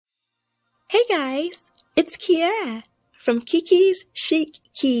Hey guys, it's Kiara from Kiki's Chic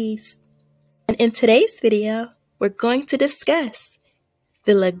Keys, and in today's video, we're going to discuss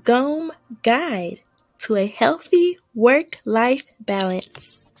the Lagom Guide to a Healthy Work-Life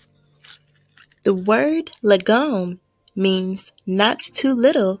Balance. The word Lagom means not too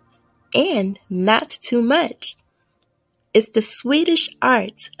little and not too much. It's the Swedish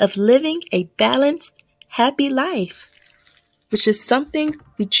art of living a balanced, happy life, which is something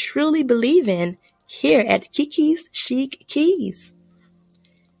we truly believe in here at Kiki's Chic Keys.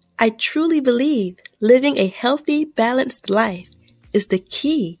 I truly believe living a healthy, balanced life is the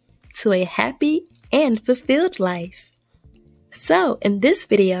key to a happy and fulfilled life. So, in this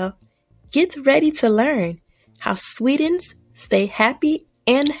video, get ready to learn how Swedes stay happy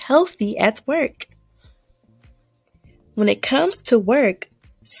and healthy at work. When it comes to work,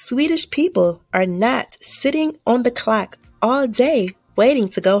 Swedish people are not sitting on the clock all day waiting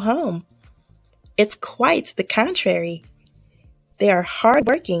to go home. It's quite the contrary. They are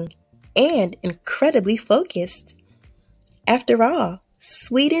hardworking and incredibly focused. After all,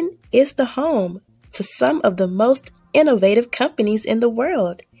 Sweden is the home to some of the most innovative companies in the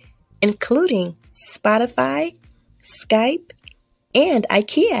world, including Spotify, Skype, and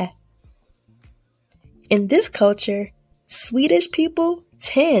IKEA. In this culture, Swedish people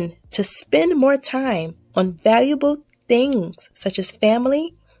tend to spend more time on valuable things such as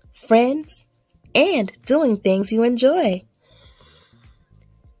family, friends, and doing things you enjoy.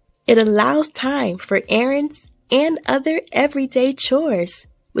 It allows time for errands and other everyday chores,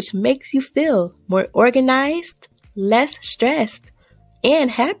 which makes you feel more organized, less stressed, and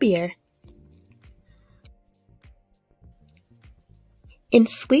happier. In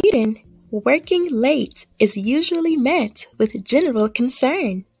Sweden, working late is usually met with general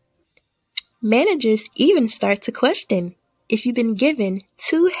concern. Managers even start to question if you've been given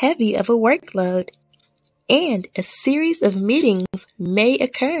too heavy of a workload, and a series of meetings may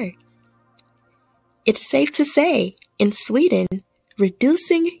occur. It's safe to say, in Sweden,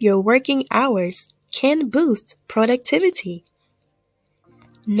 reducing your working hours can boost productivity.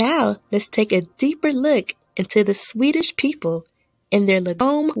 Now, let's take a deeper look into the Swedish people and their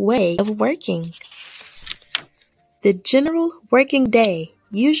Lagom way of working. The general working day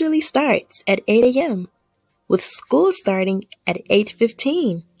usually starts at 8 a.m., with school starting at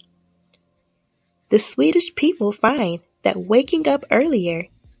 8:15. The Swedish people find that waking up earlier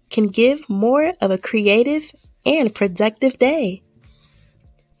can give more of a creative and productive day.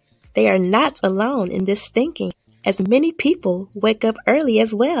 They are not alone in this thinking, as many people wake up early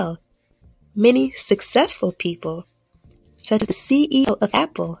as well. Many successful people, such as the CEO of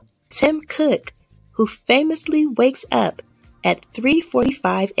Apple, Tim Cook, who famously wakes up at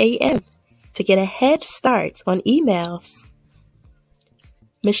 3:45 a.m. to get a head start on emails.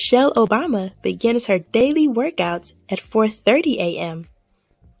 Michelle Obama begins her daily workouts at 4:30 a.m.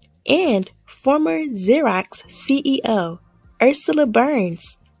 And former Xerox CEO Ursula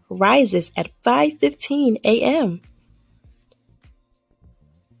Burns rises at 5:15 a.m.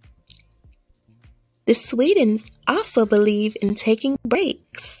 The Swedes also believe in taking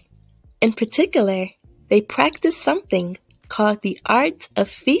breaks. In particular, they practice something called the art of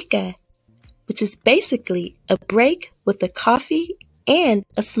fika, which is basically a break with a coffee and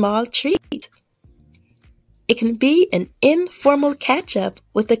a small treat. It can be an informal catch-up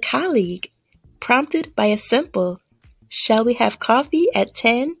with a colleague, prompted by a simple, "Shall we have coffee at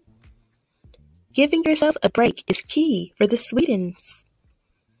 10?" Giving yourself a break is key for the Swedes.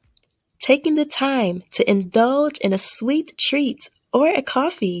 Taking the time to indulge in a sweet treat or a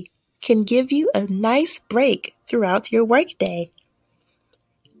coffee can give you a nice break throughout your workday.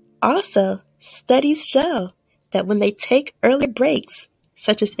 Also, studies show that when they take early breaks,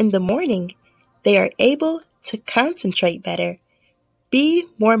 such as in the morning, they are able to concentrate better, be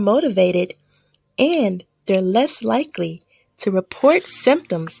more motivated, and they're less likely to report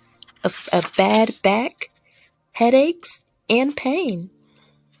symptoms of a bad back, headaches, and pain.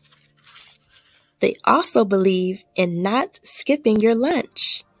 They also believe in not skipping your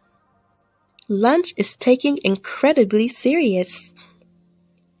lunch. Lunch is taken incredibly serious.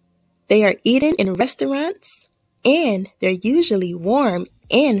 They are eaten in restaurants, and they're usually warm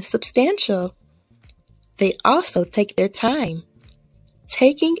and substantial. They also take their time.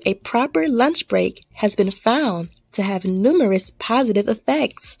 Taking a proper lunch break has been found to have numerous positive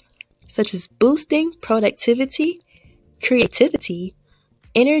effects, such as boosting productivity, creativity,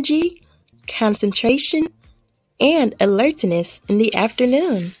 energy, concentration, and alertness in the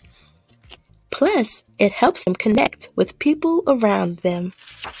afternoon. Plus, it helps them connect with people around them.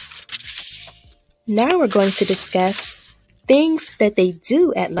 Now we're going to discuss things that they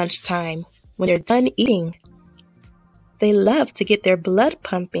do at lunchtime when they're done eating. They love to get their blood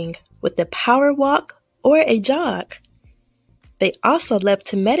pumping with a power walk or a jog. They also love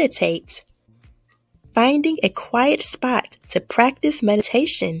to meditate. Finding a quiet spot to practice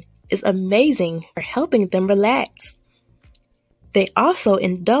meditation is amazing for helping them relax. They also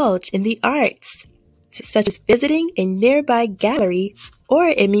indulge in the arts, such as visiting a nearby gallery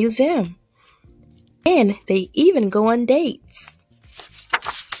or a museum. And they even go on dates.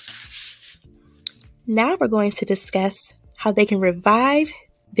 Now we're going to discuss how they can revive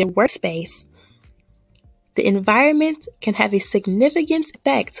their workspace. The environment can have a significant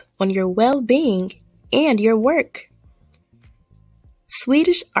effect on your well-being and your work.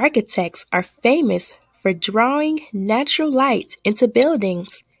 Swedish architects are famous for drawing natural light into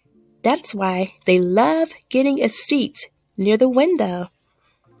buildings. That's why they love getting a seat near the window.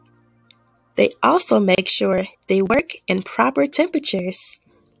 They also make sure they work in proper temperatures.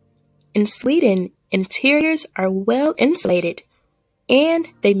 In Sweden, interiors are well insulated, and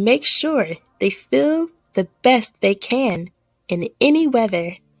they make sure they feel the best they can in any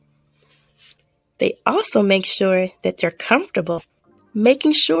weather. They also make sure that they're comfortable,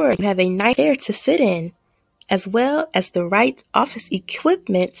 making sure you have a nice chair to sit in, as well as the right office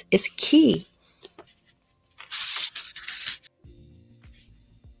equipment is key.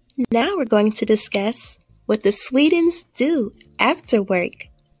 Now we're going to discuss what the Swedes do after work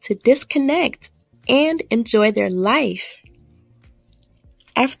to disconnect and enjoy their life.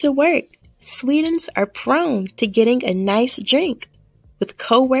 After work, Swedes are prone to getting a nice drink with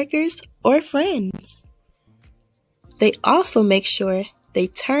coworkers or friends. They also make sure they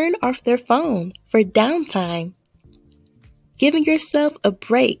turn off their phone for downtime. Giving yourself a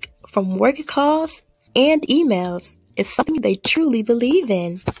break from work calls and emails is something they truly believe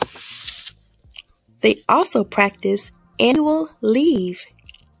in. They also practice annual leave.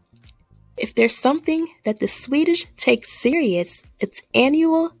 If there's something that the Swedish take serious, it's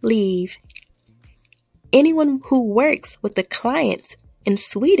annual leave. Anyone who works with a client in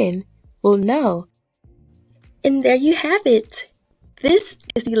Sweden will know. And there you have it. This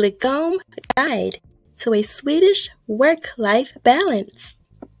is the Lagom guide to a Swedish work-life balance.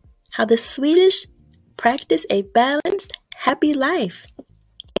 How the Swedish practice a balanced, happy life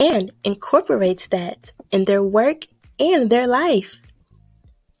and incorporates that in their work and their life.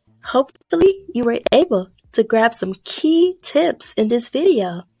 Hopefully, you were able to grab some key tips in this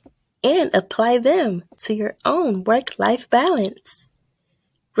video and apply them to your own work-life balance.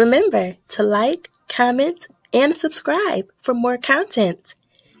 Remember to like, comment, and subscribe for more content.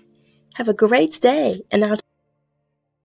 Have a great day, and I'll